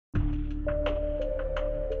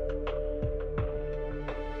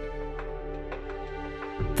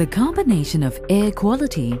The combination of air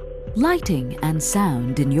quality, lighting and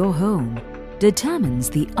sound in your home determines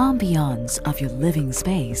the ambiance of your living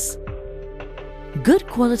space. Good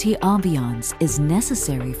quality ambiance is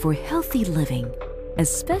necessary for healthy living,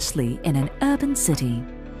 especially in an urban city.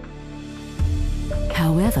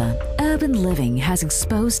 However, urban living has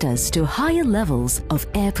exposed us to higher levels of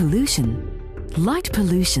air pollution, light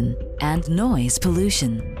pollution, and noise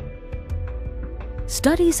pollution.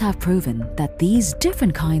 Studies have proven that these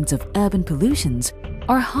different kinds of urban pollutions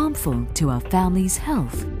are harmful to our family's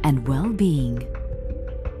health and well-being.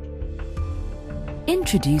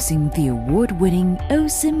 Introducing the award-winning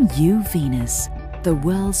OSIM uVenus, the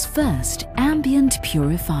world's first ambient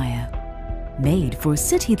purifier. Made for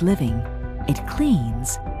city living, it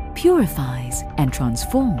cleans, purifies, and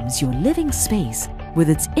transforms your living space with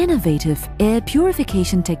its innovative air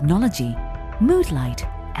purification technology, mood light,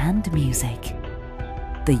 and music.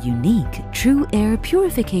 The unique Tru-air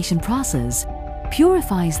purification process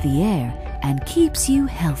purifies the air and keeps you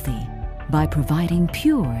healthy by providing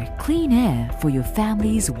pure, clean air for your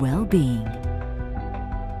family's well-being.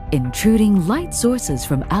 Intruding light sources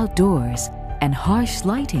from outdoors and harsh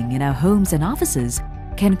lighting in our homes and offices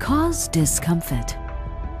can cause discomfort.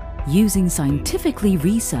 Using scientifically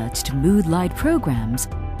researched mood light programs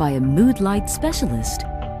by a mood light specialist,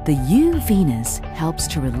 the uVenus helps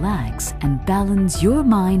to relax and balance your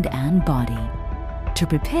mind and body to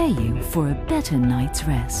prepare you for a better night's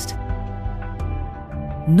rest.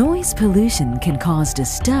 Noise pollution can cause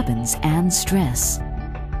disturbance and stress.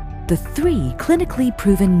 The 3 clinically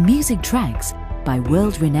proven music tracks by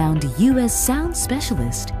world-renowned US sound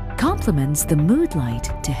specialist complements the mood light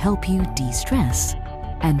to help you de-stress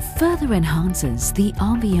and further enhances the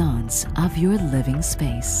ambiance of your living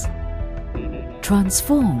space.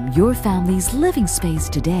 Transform your family's living space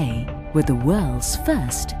today with the world's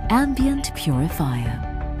first ambient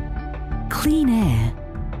purifier. Clean air,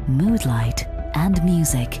 mood light, and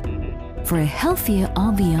music for a healthier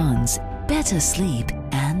ambiance, better sleep,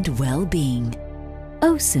 and well-being.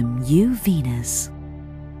 OSIM uVenus.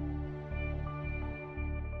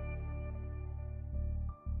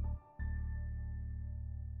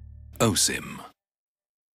 OSIM.